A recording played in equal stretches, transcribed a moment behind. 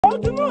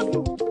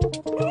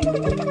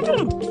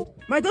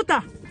My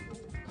daughter,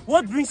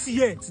 what brings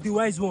you here to the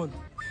wise one?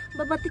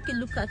 Baba, take a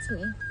look at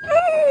me.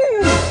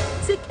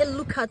 Take a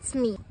look at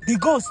me. The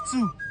gods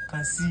too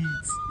can see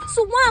it.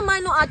 So why am I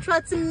not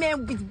attracting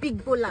men with big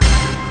Gbola?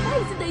 Why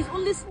is it there is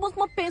only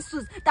small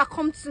pencils that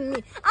come to me?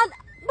 And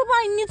Baba,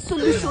 I need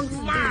solutions to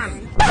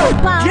this.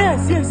 Baba.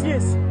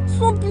 Yes.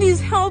 So please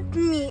help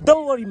me.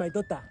 Don't worry, my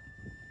daughter.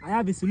 I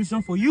have a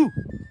solution for you.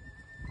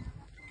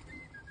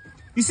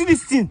 You see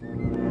this thing?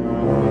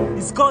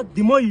 It's called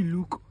the more you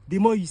look, the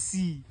more you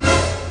see.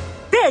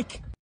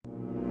 Take!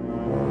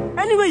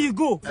 Anywhere you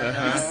go,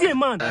 if you see a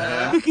man,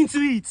 look into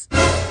it.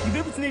 You'll be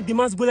able to know if the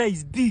man's Gbola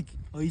is big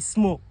or is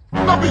small.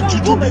 Not be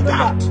juju with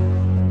that.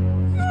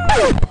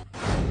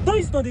 Don't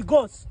use it on the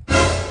gods.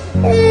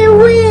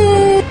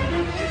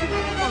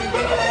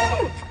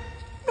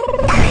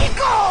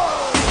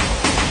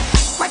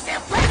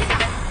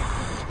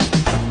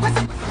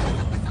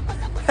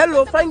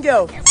 Hello, fine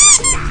girl.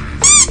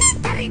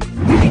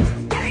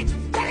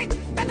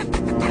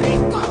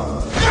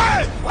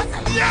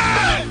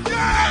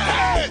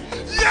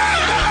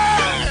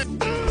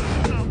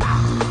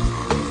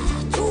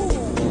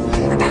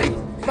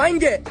 Fine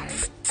girl.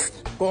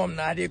 Come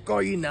now, they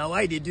call you now.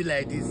 Why they do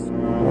like this? Say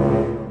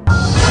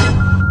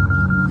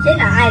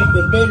the eyes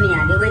they pay me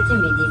and they waiting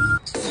with this.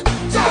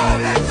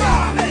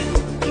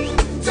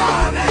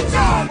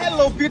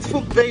 Hello,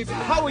 beautiful babe.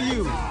 How are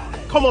you?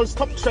 Come on,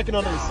 stop trekking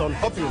under the sun.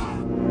 Hop in.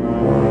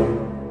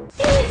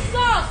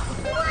 Jesus!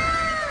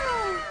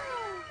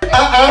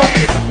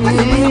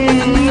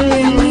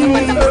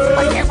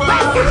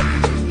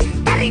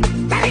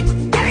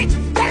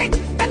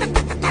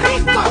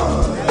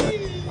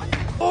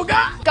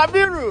 Oga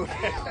Kabiru.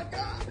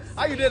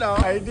 How you doing now?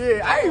 I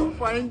did. I am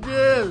fine,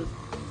 girl.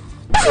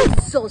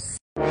 Jesus!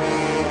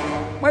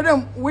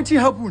 Madam, what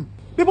happened?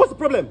 Babe, what's the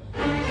problem?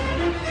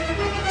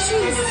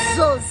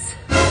 Jesus!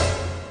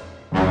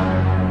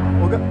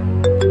 Oga.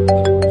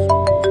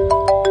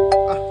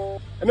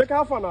 Emeka,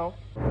 how far now?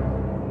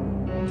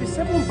 The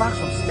 7 bags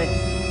of cement.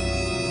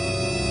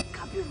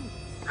 Kabiru,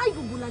 how you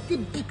Gbola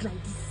take big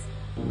like this?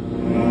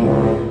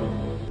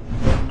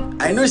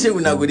 I know say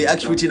una go dey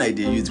ask wetin I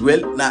dey use.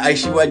 Well, na I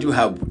shiwaju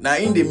have. Na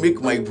in dey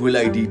make my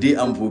Gbola dey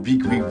am for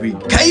big.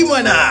 Kai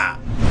mana!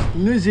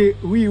 You know say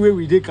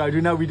we dey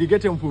Kaduna, we dey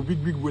get them for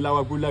big Gbola,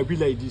 our Gbola be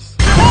like this.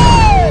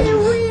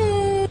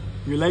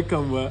 You like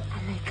them, ba?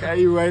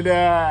 Kai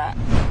mana!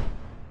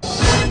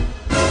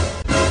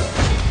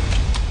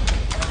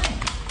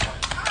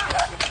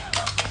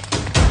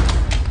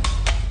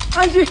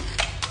 Angie,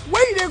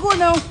 where you dey go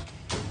now?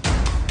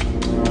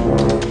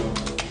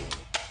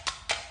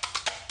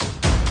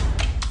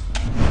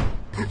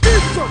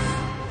 Jesus!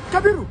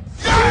 Kabiru!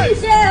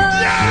 Michelle!